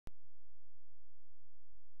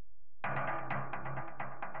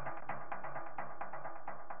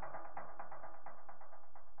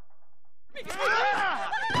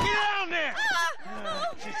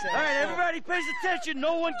pays attention,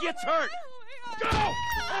 no one gets hurt. Go!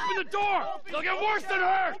 Open the door! They'll get worse than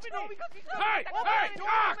hurt! Hey! Hey!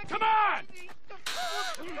 Ah! Come on!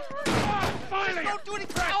 Ah, finally! Don't do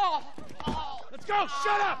anything! Let's go!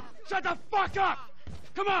 Shut up! Shut the fuck up!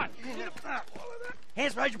 Come on!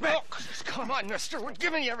 Hands behind your back. Oh, come on, mister. We're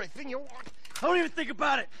giving you everything you want. Don't even think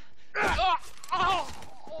about it. I'll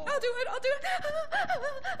do it.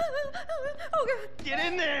 Oh, God. Get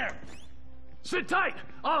in there. Sit tight!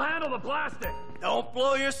 I'll handle the plastic! Don't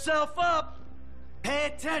blow yourself up. Pay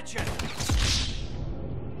attention.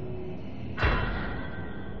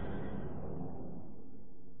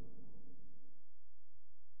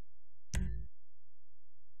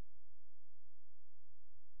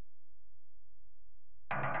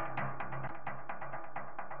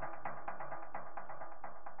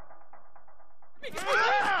 Get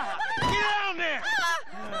down there!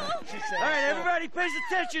 All right, everybody pays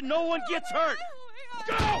attention. No one gets hurt.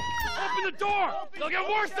 Go! Open the door! They'll get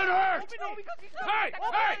worse than hurt! Hey!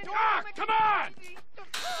 Hey! Ah! Come on!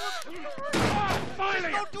 Ah,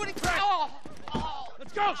 finally! Don't do anything!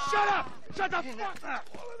 Let's go! Shut up! Shut the fuck up!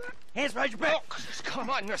 Hands behind your back. Oh, come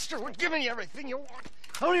on, mister. We're giving you everything you want.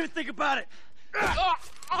 Don't even think about it.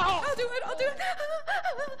 I'll do it.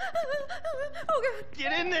 Oh, God.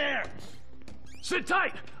 Get in there. Sit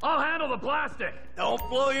tight! I'll handle the plastic! Don't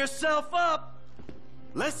blow yourself up.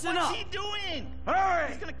 Listen up. What's he doing? Hurry.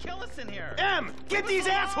 He's gonna kill us in here. Em! Get these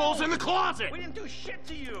assholes in the closet! We didn't do shit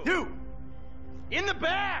to you. You. In the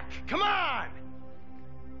back. Come on.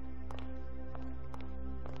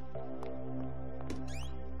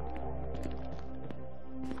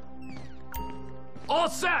 All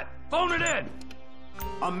set! Phone it in!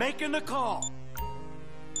 I'm making the call.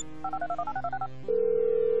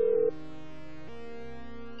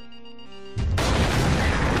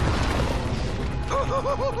 All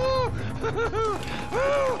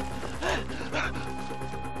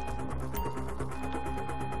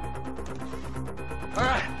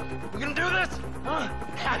right, we gonna do this? Huh?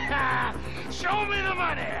 Show me the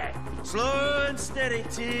money! Slow and steady,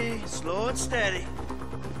 T. Slow and steady.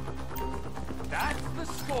 That's the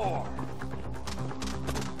score.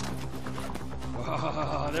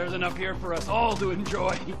 Oh, there's enough here for us all to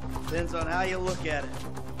enjoy. Depends on how you look at it.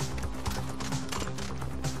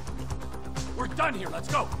 We're done here, let's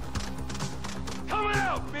go. Coming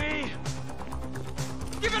out, B!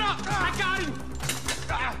 Give it up! I got him!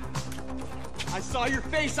 I saw your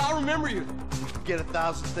face. I'll remember you. You forget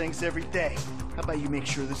 1,000 things every day. How about you make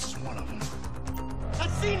sure this is one of them?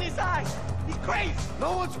 I've seen his eyes. He's crazy.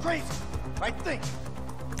 No one's crazy. I think.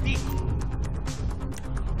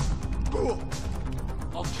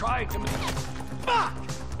 I'll try to make... Fuck!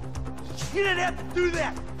 You didn't have to do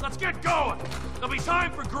that. Let's get going! There'll be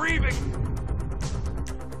time for grieving...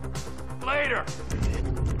 later.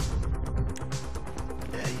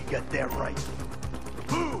 Yeah, you got that right.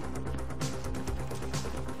 Move!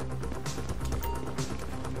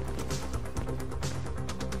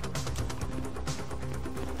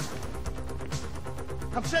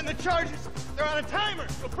 I'm setting the charges. They're on a timer,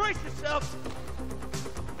 so brace yourselves.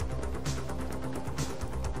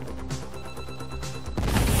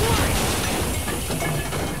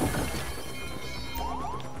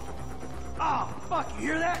 Oh, fuck, you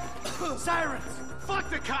hear that? Sirens! Fuck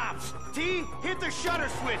the cops. T, hit the shutter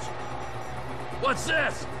switch. What's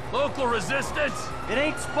this? Local resistance? It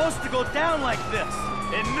ain't supposed to go down like this.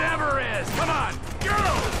 It never is! Come on,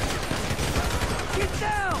 go! Get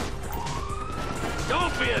down!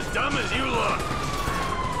 Don't be as dumb as you look!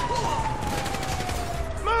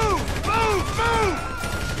 Move! Move! Move!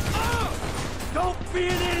 Don't be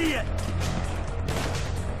an idiot!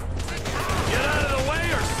 Get out of the way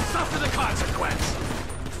or suffer the consequence!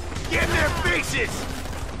 Get in their faces!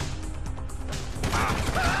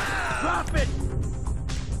 Drop it!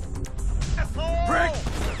 Prick!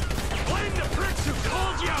 Blame the pricks who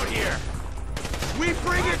called you out here! We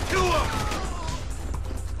bring it to them!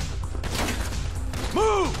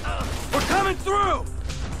 Move! We're coming through!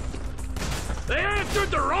 They answered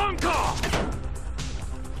the wrong call!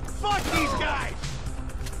 Fuck these guys.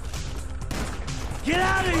 Get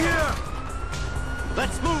out of here!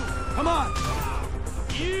 Let's move! Come on!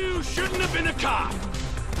 You shouldn't have been a cop!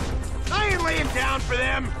 I ain't laying down for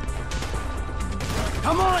them.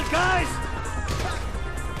 Come on, guys!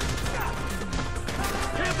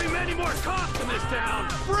 Can't be many more cops in this town!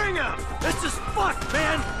 Bring them. This is fucked,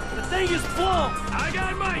 man! The thing is blown! I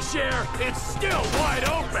got my share, it's still wide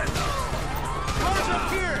open! Cars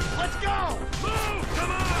up here. Let's go. Move!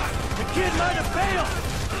 Come on! The kid might have bailed!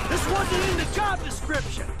 This wasn't in the job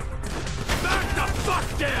description! Back the fuck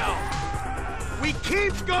down! We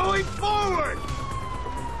keep going forward.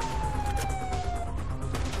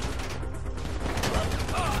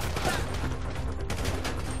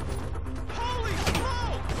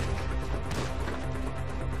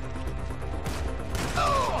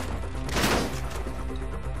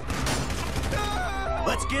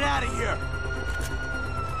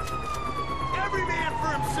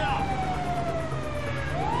 for himself.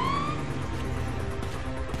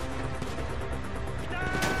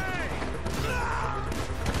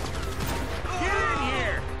 Get in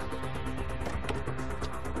here.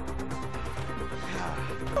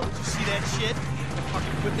 Did you see that shit?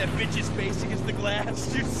 Fucking put that bitch's face against the glass.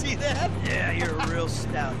 Did you see that? Yeah, you're a real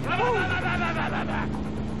stout.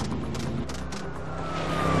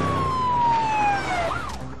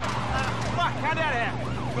 Fuck, how'd that happen?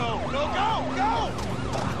 Go, go, go, go!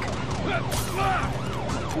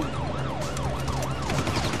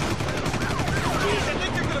 Jeez, I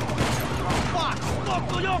think they're gonna... Oh, fuck!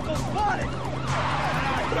 Local yokel spotted!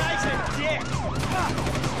 Guy's a dick!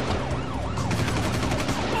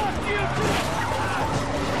 Fuck you, too!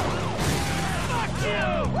 Fuck you!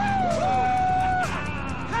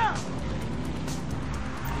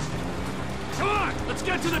 Come on, let's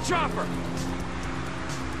get to the chopper.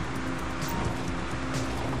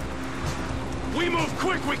 We move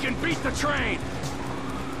quick, we can beat the train!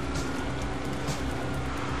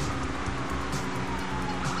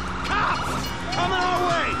 Cops! Coming our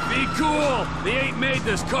way! Be cool! They ain't made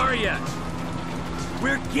this car yet.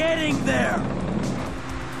 We're getting there!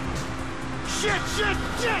 Shit, shit,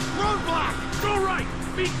 shit! Roadblock! Go right!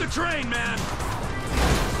 Beat the train, man!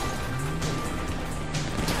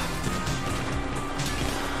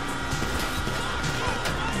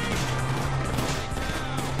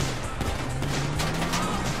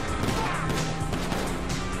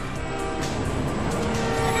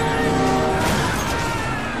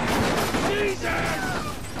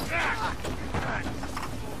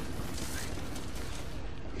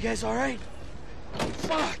 You guys all right?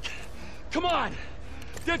 Fuck! Come on!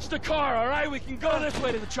 Ditch the car, all right? We can go this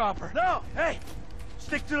way to the chopper. No! Hey!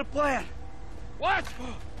 Stick to the plan! What?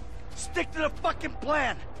 Stick to the fucking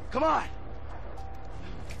plan! Come on!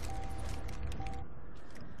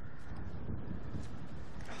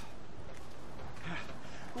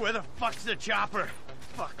 Where the fuck's the chopper?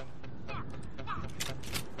 Fuck. I'm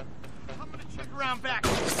gonna check around back.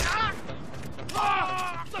 Ah!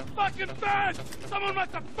 Ah! The fucking bed! Someone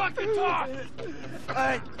must have fucking talked!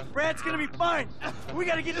 Alright, Brad's gonna be fine. We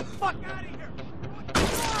gotta get the fuck out of here.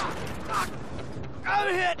 Ah, fuck.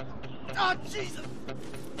 I'm hit. Oh, Jesus.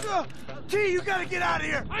 T, you gotta get out of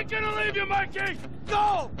here. I'm gonna leave you, Mikey!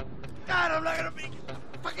 Go. God, I'm not gonna be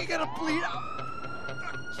fucking gonna bleed out.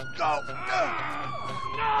 Go.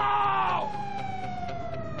 No!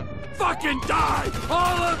 Fucking die!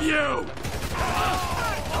 All of you!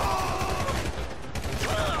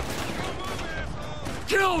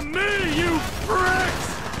 Kill me, you pricks!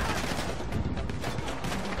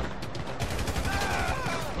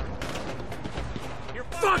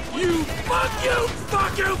 Fuck you! Fuck you!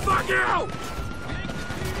 Fuck you! Fuck you!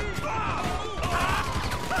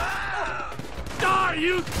 Die,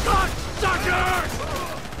 you cocksuckers!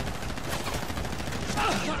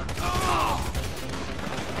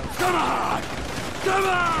 Come on! Come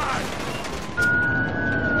on!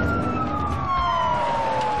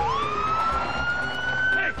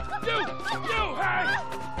 Hey, you! Hey!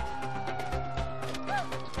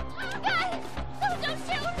 Guys, don't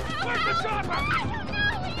shoot! Where's the chopper? I don't know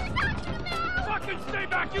what you're talking about! Fucking stay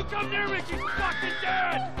back! You come near me! She's fucking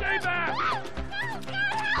dead! Stay back! No,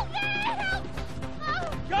 help me!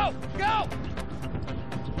 Help! Oh. Go! Go!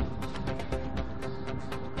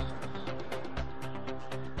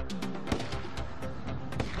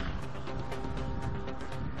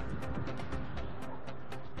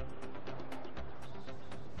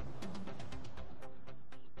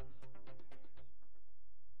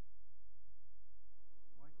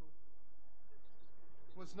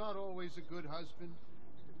 Was not always a good husband,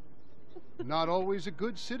 not always a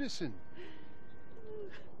good citizen.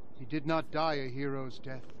 He did not die a hero's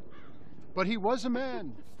death, but he was a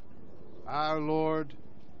man. Our Lord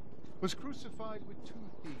was crucified with 2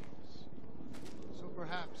 thieves, so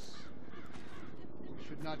perhaps we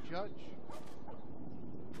should not judge.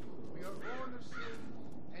 We are born of sin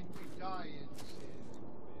and we die in sin.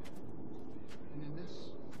 And in this,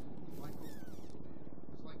 Michael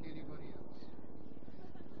was like anybody else.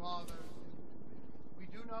 Father, we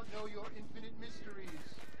do not know your infinite mysteries,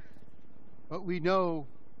 but we know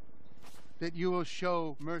that you will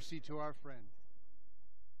show mercy to our friend.